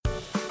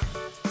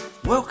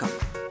Welcome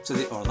to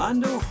the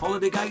Orlando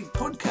Holiday Guide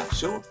podcast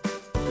show,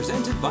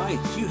 presented by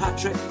Hugh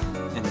Hatrick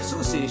in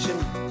association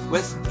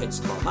with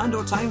its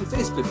Orlando Time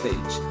Facebook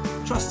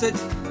page. Trusted,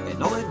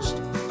 acknowledged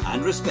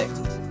and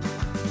respected.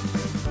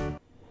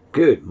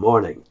 Good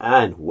morning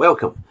and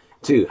welcome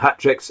to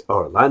Hatrick's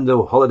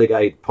Orlando Holiday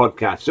Guide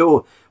podcast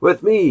show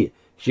with me,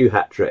 Hugh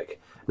Hatrick.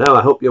 Now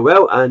I hope you're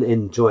well and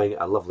enjoying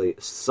a lovely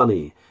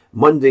sunny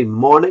Monday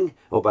morning,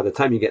 or by the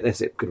time you get this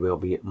it could well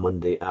be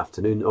Monday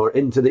afternoon or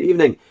into the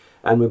evening.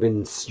 And we've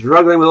been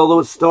struggling with all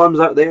those storms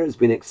out there. It's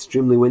been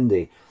extremely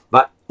windy,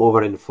 but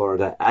over in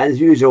Florida,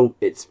 as usual,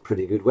 it's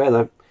pretty good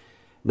weather.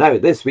 Now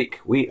this week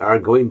we are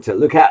going to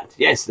look at,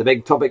 yes, the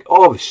big topic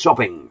of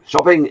shopping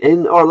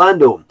in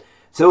Orlando.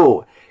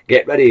 So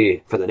get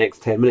ready for the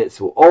next 10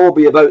 minutes. Will all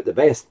be about the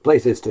best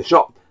places to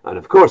shop. And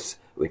of course,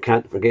 we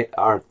can't forget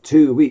our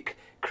 2-week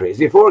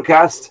crazy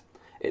forecast.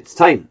 It's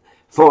time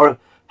for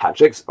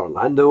Hatrick's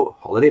Orlando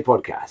Holiday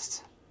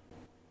Podcast.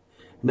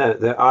 Now,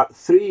 there are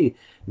 3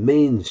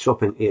 main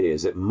shopping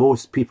areas that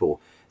most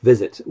people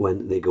visit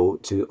when they go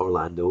to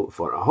Orlando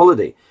for a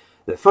holiday.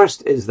 The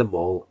first is the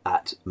mall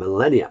at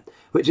Millenia,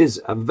 which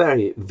is a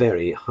very,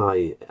 very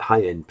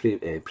high-end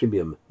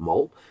premium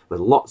mall with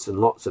lots and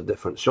lots of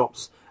different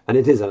shops. And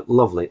it is a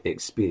lovely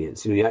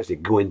experience. You actually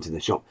go into the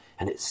shop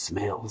and it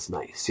smells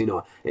nice.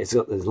 It's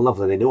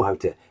lovely. They know how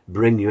to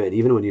bring you in.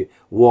 Even when you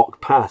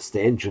walk past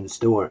the entrance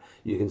door,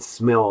 you can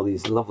smell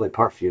these lovely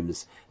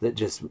perfumes that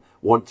just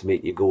want to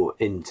make you go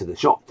into the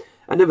shop.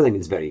 And everything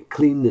is very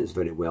clean. It's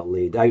very well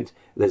laid out.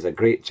 There's a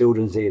great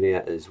children's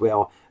area as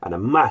well, and a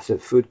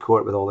massive food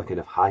court with all the kind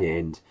of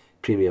high-end,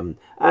 premium,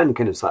 and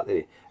kind of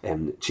slightly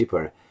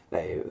cheaper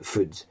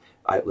food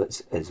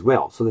outlets as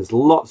well. So there's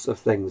lots of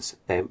things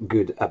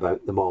good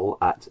about the mall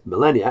at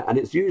Millenia, and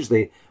it's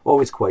usually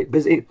always quite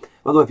busy.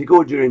 Although if you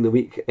go during the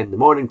week in the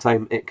morning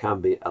time, it can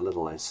be a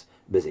little less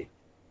busy.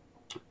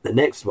 The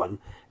next one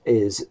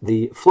is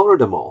the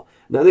Florida Mall.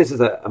 Now this is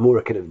a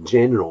more kind of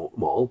general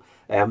mall.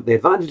 The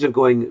advantage of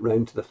going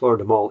round to the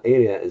Florida Mall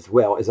area as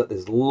well is that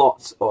there's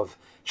lots of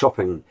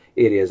shopping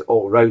areas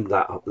all around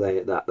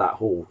that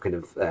whole kind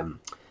of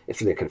it's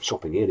really a kind of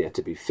shopping area,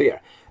 to be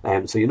fair.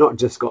 So you've not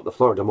just got the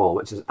Florida Mall,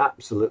 which is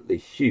absolutely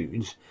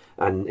huge,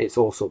 and it's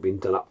also been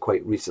done up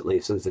quite recently.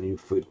 So there's a new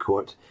food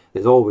court.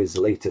 There's always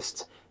the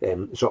latest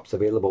shops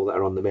available that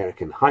are on the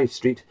American High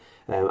Street,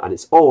 and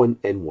it's all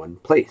in one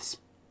place.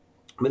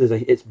 But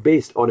it's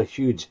based on a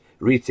huge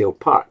retail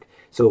park.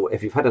 So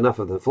if you've had enough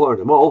of the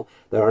Florida Mall,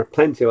 there are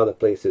plenty of other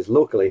places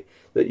locally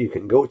that you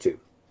can go to,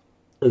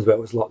 as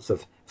well as lots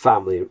of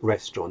family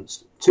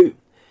restaurants too.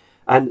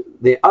 And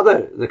the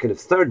kind of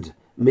third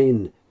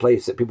main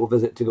place that people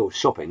visit to go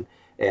shopping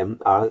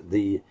are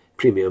the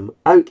premium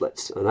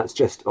outlets, and that's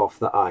just off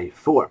the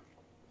I-4.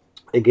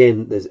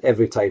 Again, there's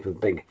every type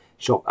of big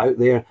shop out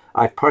there.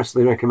 I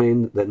personally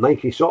recommend the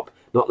Nike shop,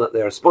 not that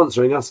they're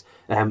sponsoring us,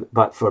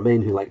 but for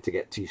men who like to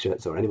get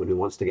t-shirts or anyone who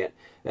wants to get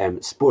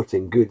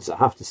sporting goods, I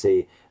have to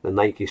say the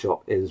Nike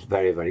shop is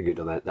very, very good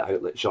on the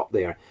outlet shop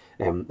there.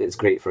 It's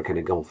great for kind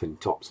of golfing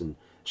tops and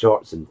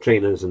shorts and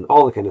trainers and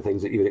all the kind of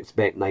things that you would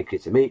expect Nike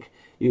to make.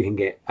 You can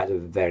get at a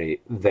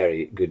very,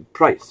 very good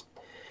price.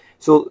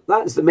 So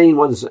that's the main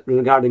ones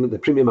regarding the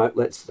premium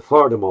outlets, the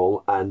Florida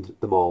Mall and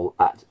the mall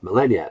at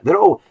Millenia. They're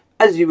all,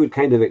 as you would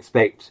kind of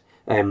expect,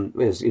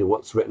 is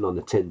what's written on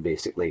the tin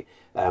basically,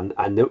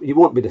 and you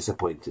won't be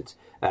disappointed.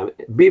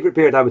 Be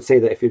prepared, I would say,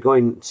 that if you're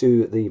going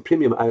to the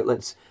premium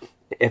outlets,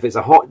 if it's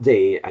a hot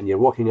day and you're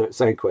walking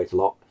outside quite a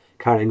lot,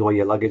 carrying all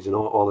your luggage and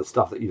all the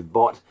stuff that you've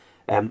bought,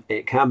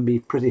 it can be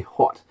pretty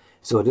hot.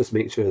 So just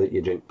make sure that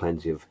you drink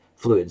plenty of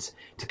fluids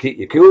to keep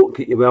you cool,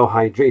 keep you well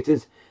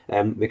hydrated,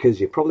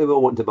 because you probably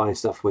will want to buy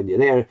stuff when you're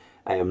there,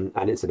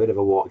 and it's a bit of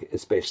a walk,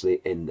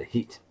 especially in the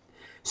heat.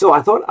 So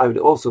I thought I would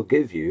also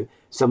give you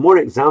some more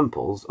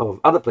examples of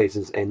other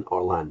places in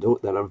Orlando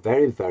that are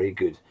very, very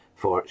good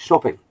for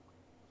shopping.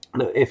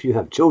 Now, if you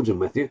have children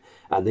with you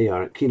and they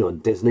are keen on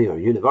Disney or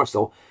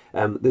Universal,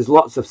 there's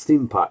lots of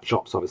theme park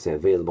shops obviously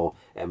available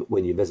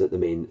when you visit the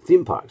main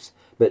theme parks.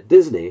 But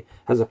Disney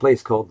has a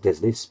place called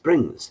Disney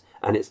Springs,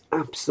 and it's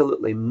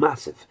absolutely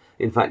massive.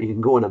 In fact, you can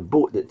go on a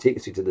boat that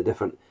takes you to the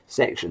different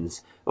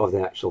sections of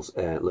the actual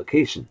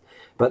location.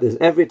 But there's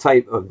every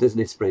type of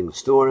Disney Springs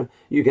store.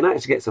 You can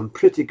actually get some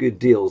pretty good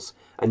deals,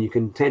 and you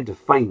can tend to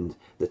find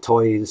the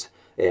toys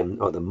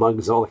or the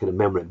mugs, all the kind of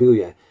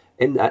memorabilia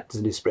at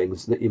Disney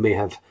Springs that you may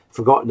have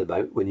forgotten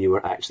about when you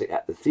were actually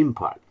at the theme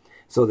park.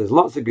 So there's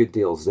lots of good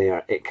deals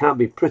there. It can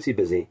be pretty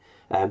busy,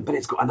 but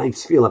it's got a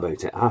nice feel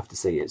about it, I have to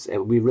say.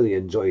 We really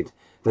enjoyed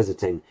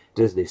visiting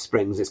Disney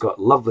Springs. It's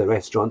got lovely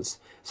restaurants,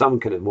 some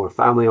kind of more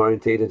family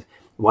orientated.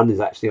 One is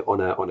actually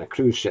on a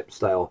cruise ship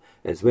style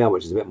as well,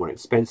 which is a bit more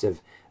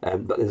expensive.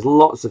 But there's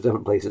lots of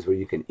different places where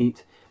you can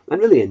eat and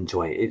really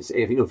enjoy it.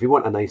 If you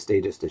want a nice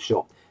day just to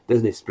shop,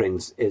 Disney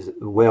Springs is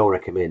well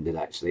recommended.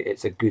 Actually,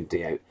 it's a good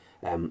day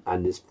out,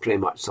 and it's pretty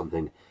much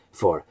something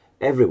for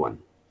everyone.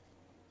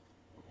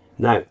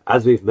 Now,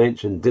 as we've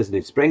mentioned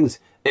Disney Springs,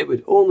 it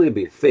would only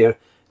be fair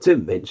to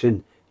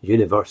mention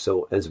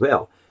Universal as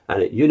well.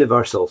 And at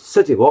Universal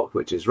City Walk,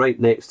 which is right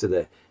next to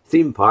the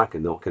theme park,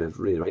 and they're kind of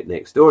really right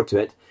next door to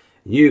it,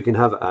 you can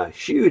have a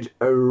huge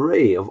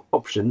array of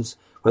options,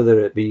 whether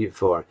it be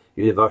for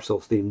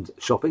Universal-themed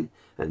shopping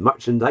and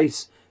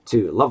merchandise,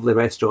 to lovely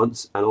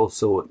restaurants, and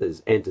also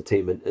there's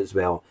entertainment as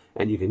well.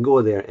 And you can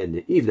go there in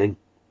the evening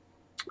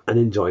and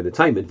enjoy the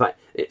time. In fact,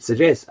 it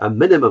suggests a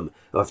minimum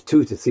of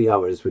 2 to 3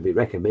 hours would be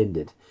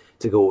recommended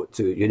to go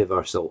to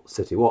Universal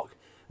City Walk.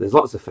 There's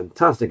lots of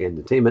fantastic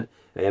entertainment.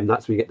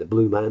 That's where you get the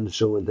Blue Man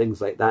show and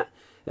things like that.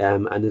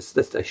 And it's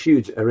just a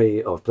huge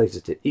array of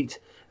places to eat,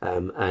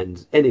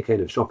 and any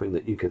kind of shopping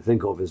that you can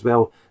think of as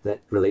well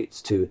that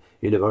relates to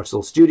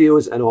Universal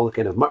Studios and all the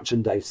kind of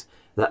merchandise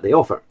that they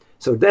offer.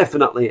 So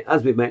definitely,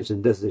 as we've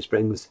mentioned, Disney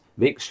Springs,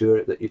 make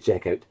sure that you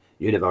check out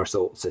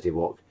Universal City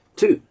Walk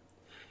too.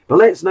 But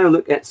let's now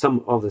look at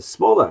some of the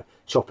smaller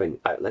shopping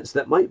outlets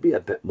that might be a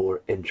bit more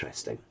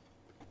interesting.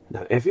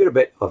 Now, if you're a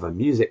bit of a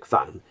music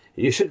fan,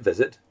 you should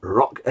visit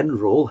Rock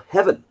and Roll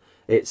Heaven.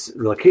 It's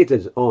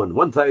located on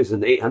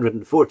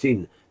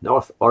 1814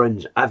 North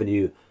Orange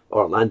Avenue,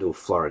 Orlando,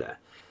 Florida.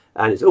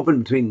 And it's open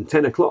between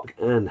 10 o'clock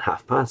and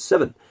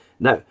 7:30.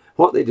 Now,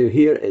 what they do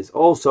here is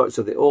all sorts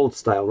of the old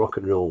style rock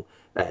and roll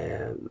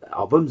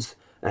albums,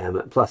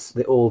 plus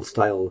the old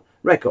style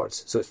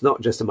records. So it's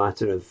not just a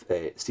matter of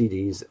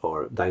CDs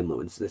or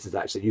downloads. This is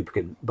actually, you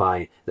can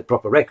buy the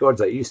proper records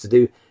that you used to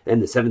do in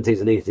the 70s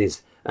and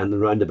 80s and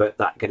around about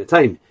that kind of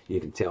time. You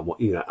can tell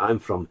what era I'm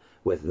from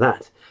with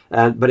that.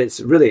 But it's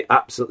really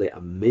absolutely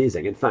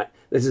amazing. In fact,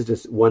 this is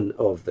just one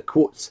of the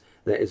quotes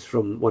that is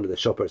from one of the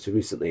shoppers who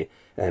recently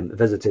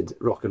visited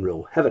Rock and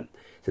Roll Heaven.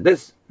 So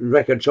this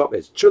record shop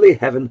is truly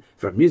heaven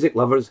for music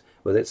lovers,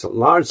 with its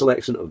large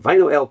selection of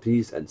vinyl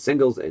LPs and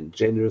singles in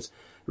genres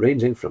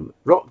ranging from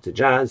rock to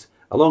jazz,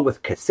 along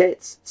with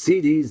cassettes,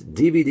 CDs,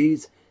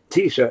 DVDs,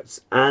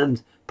 T-shirts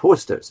and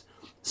posters.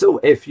 So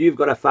if you've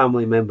got a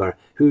family member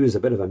who's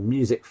a bit of a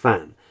music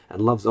fan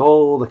and loves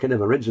all the kind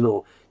of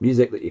original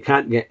music that you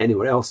can't get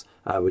anywhere else,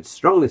 I would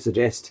strongly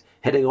suggest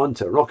heading on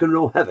to Rock and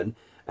Roll Heaven,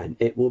 and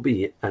it will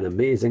be an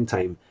amazing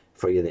time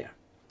for you there.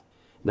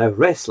 Now,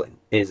 wrestling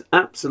is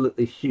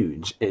absolutely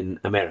huge in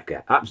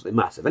America, absolutely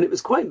massive. And it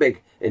was quite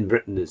big in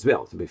Britain as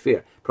well, to be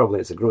fair. Probably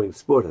it's a growing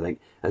sport, I think,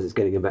 as it's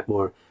getting a bit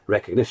more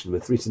recognition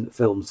with recent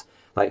films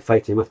like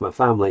Fighting With My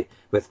Family,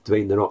 with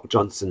Dwayne The Rock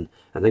Johnson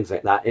and things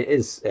like that. It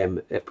is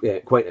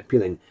quite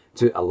appealing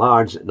to a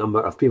large number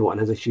of people and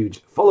has a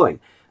huge following.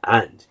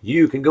 And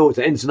you can go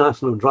to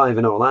International Drive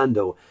in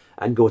Orlando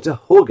and go to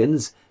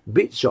Hogan's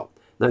Beach Shop.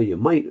 Now, you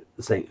might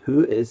think,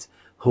 who is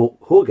Hulk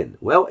Hogan?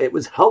 Well, it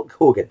was Hulk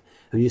Hogan,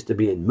 who used to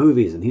be in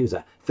movies, and he was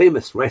a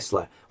famous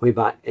wrestler way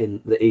back in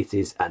the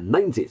 80s and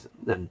 90s,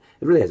 and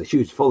it really has a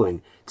huge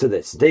following to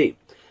this day.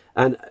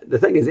 And the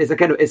thing is,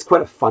 it's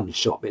quite a fun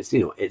shop. It's,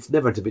 it's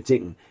never to be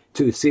taken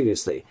too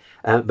seriously,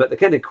 but the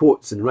kind of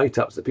quotes and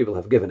write-ups that people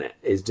have given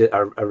it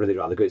are really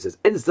rather good. It says,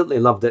 "Instantly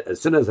loved it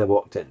as soon as I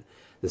walked in.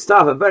 The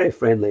staff are very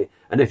friendly,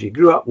 and if you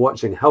grew up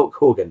watching Hulk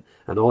Hogan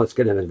and all its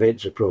kind of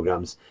adventure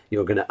programs,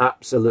 you're going to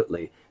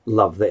absolutely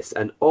love this."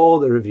 And all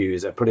the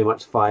reviews are pretty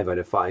much 5 out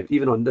of 5.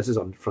 This is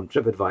from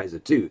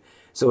TripAdvisor too.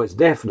 So it's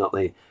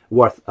definitely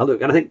worth a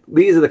look. And I think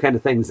these are the kind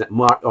of things that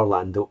mark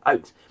Orlando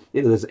out.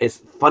 It's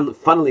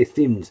funnily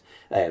themed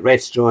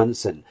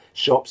restaurants and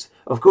shops.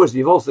 Of course,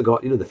 you've also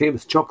got, the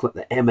famous chocolate,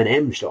 the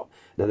M&M shop.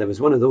 Now, there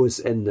was one of those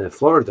in the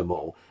Florida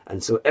Mall,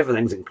 and so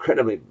everything's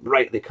incredibly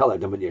brightly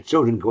coloured. And when your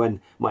children go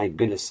in, my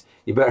goodness,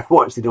 you better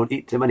watch they don't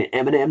eat too many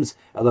M&Ms,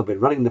 or they'll be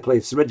running the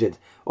place rigid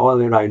all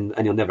the way around,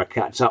 and you'll never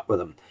catch up with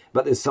them.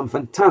 But there's some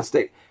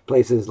fantastic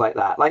places like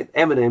that, like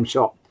M&M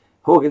shop,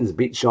 Hogan's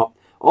Beach Shop,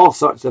 all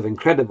sorts of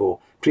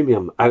incredible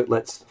premium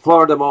outlets,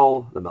 Florida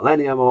Mall, the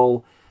Millennium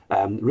Mall.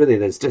 Really,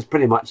 there's just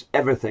pretty much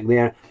everything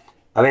there.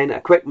 I mean,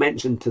 a quick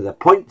mention to the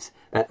Point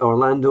at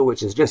Orlando,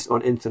 which is just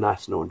on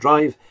International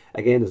Drive.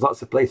 Again, there's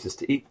lots of places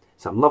to eat,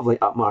 some lovely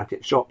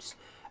upmarket shops,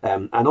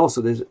 and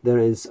also there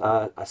is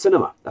a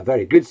cinema, a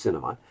very good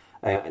cinema.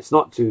 It's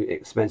not too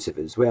expensive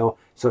as well,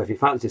 so if you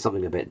fancy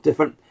something a bit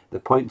different, the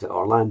Point at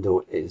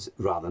Orlando is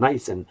rather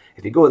nice. And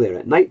if you go there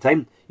at night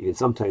time, you can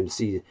sometimes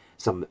see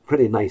some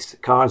pretty nice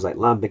cars like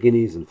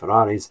Lamborghinis and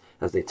Ferraris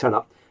as they turn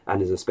up, and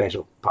there's a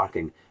special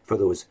parking for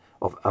those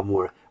of a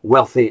more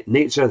wealthy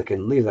nature. They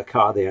can leave their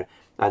car there,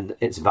 and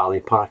it's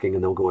valet parking,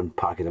 and they'll go and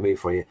park it away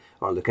for you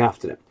or look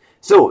after it.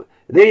 So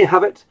there you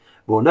have it.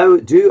 We'll now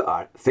do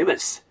our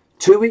famous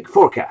 2-week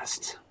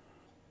forecast.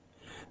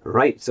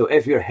 Right, so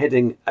if you're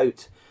heading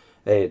out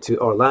to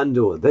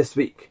Orlando this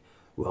week,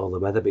 will the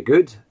weather be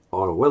good,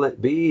 or will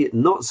it be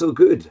not so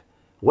good?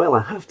 Well,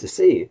 I have to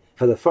say,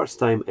 for the first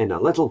time in a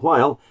little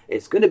while,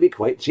 it's going to be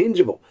quite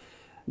changeable.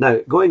 Now,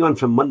 going on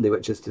from Monday,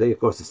 which is today, of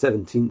course, the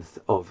 17th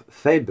of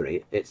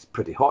February, it's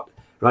pretty hot,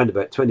 around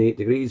about 28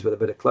 degrees with a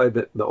bit of cloud,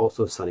 but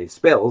also sunny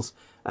spells.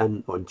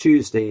 And on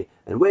Tuesday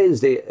and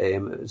Wednesday,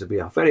 it'll be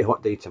a very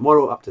hot day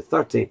tomorrow, up to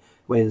 30.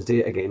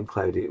 Wednesday, again,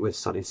 cloudy with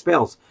sunny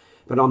spells.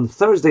 But on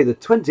Thursday, the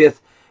 20th,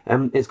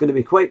 it's going to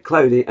be quite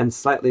cloudy and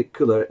slightly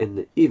cooler in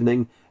the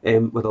evening,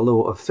 with a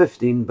low of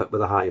 15, but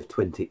with a high of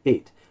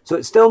 28. So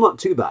it's still not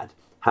too bad.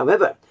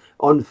 However,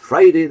 on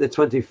Friday, the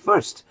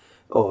 21st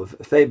of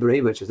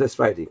February, which is this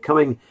Friday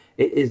coming,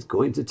 it is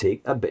going to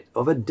take a bit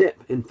of a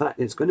dip. In fact,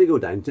 it's going to go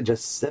down to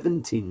just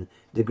 17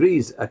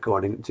 degrees,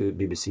 according to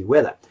BBC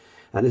Weather.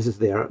 And this is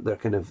their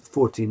kind of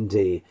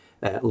 14-day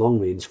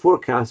long-range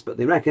forecast, but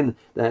they reckon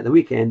that the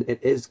weekend it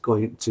is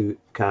going to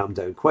calm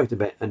down quite a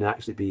bit and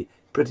actually be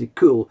pretty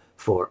cool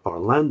for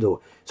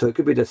Orlando. So it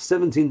could be just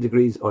 17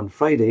 degrees on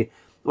Friday.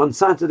 On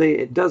Saturday,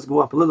 it does go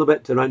up a little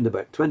bit to around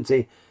about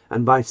 20,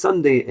 and by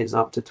Sunday, it's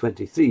up to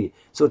 23.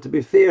 So to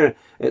be fair,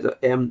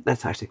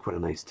 that's actually quite a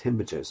nice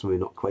temperature. It's maybe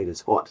not quite as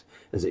hot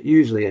as it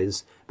usually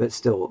is, but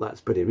still,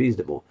 that's pretty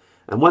reasonable.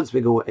 And once we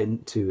go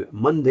into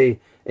Monday,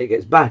 it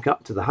gets back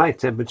up to the high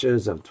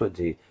temperatures of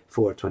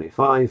 24,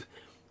 25.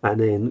 And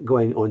then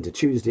going on to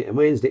Tuesday and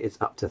Wednesday, it's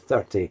up to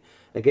 30.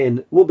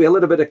 Again, will be a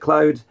little bit of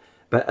cloud,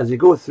 but as you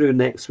go through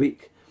next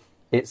week,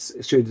 it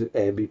should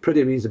be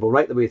pretty reasonable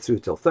right the way through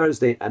till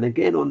Thursday. And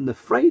again on the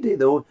Friday,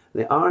 though,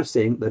 they are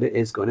saying that it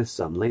is going to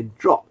suddenly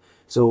drop.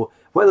 So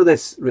whether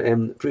this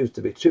proves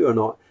to be true or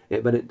not,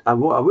 I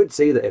would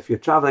say that if you're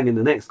travelling in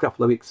the next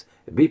couple of weeks,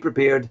 be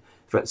prepared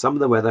for some of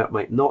the weather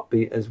might not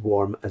be as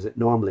warm as it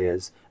normally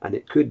is, and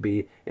it could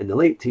be in the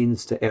late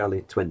teens to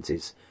early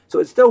 20s. So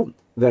it's still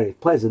very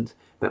pleasant,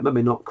 but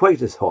maybe not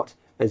quite as hot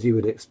as you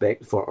would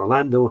expect for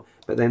Orlando,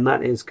 but then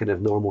that is kind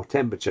of normal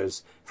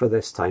temperatures for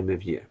this time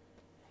of year.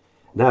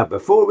 Now,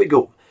 before we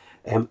go,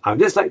 I would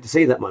just like to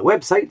say that my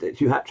website at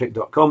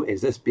hughhatrick.com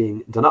is this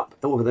being done up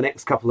over the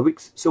next couple of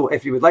weeks. So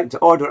if you would like to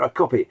order a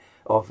copy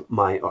of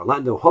my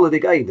Orlando holiday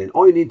guide, then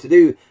all you need to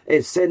do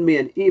is send me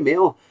an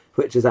email,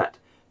 which is at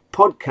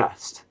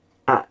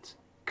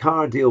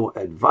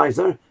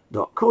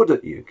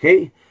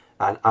podcast@cardealadvisor.co.uk,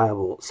 and I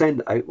will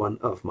send out one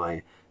of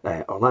my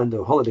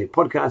Orlando holiday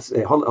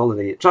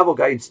holiday travel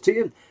guides to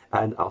you,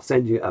 and I'll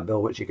send you a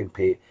bill which you can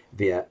pay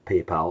via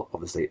PayPal,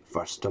 obviously,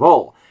 first of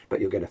all. But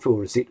you'll get a full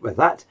receipt with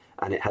that,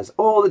 and it has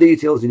all the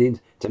details you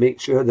need to make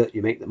sure that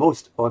you make the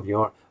most of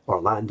your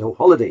Orlando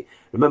holiday.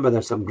 Remember,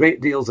 there's some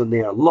great deals in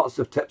there, lots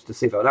of tips to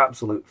save an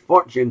absolute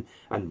fortune,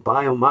 and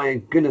by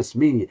my goodness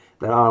me,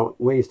 there are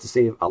ways to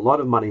save a lot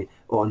of money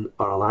on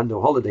our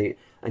Orlando holiday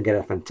and get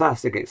a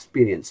fantastic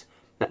experience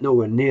at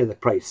nowhere near the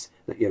price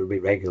that you'll be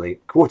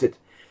regularly quoted.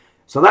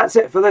 So that's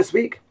it for this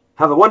week.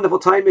 Have a wonderful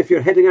time if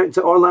you're heading out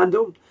to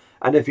Orlando.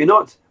 And if you're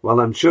not, well,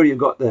 I'm sure you've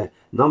got the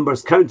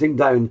numbers counting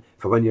down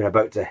for when you're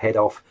about to head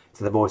off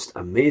to the most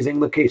amazing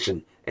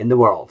location in the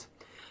world.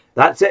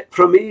 That's it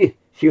from me,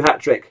 Hugh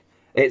Hatrick.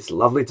 It's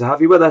lovely to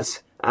have you with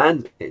us,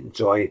 and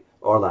enjoy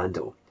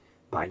Orlando.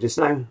 Bye just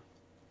now.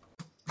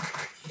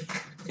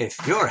 If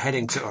you're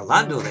heading to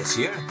Orlando this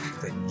year,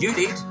 then you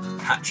need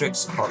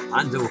Hatrick's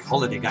Orlando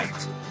Holiday Guide.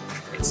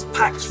 It's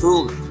packed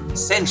full of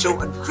essential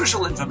and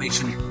crucial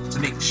information to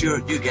make sure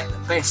you get the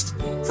best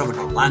from an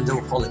Orlando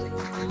holiday.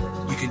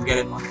 You can get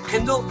it on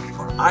Kindle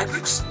or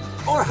iBooks,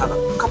 or have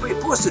a copy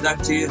posted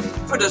out to you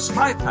for just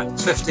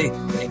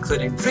 £5.50,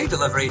 including free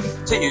delivery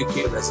to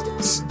UK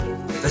residents.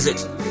 Visit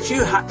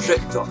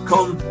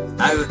hughhatrick.com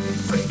now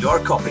for your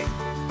copy,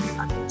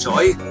 and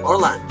enjoy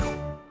Orlando.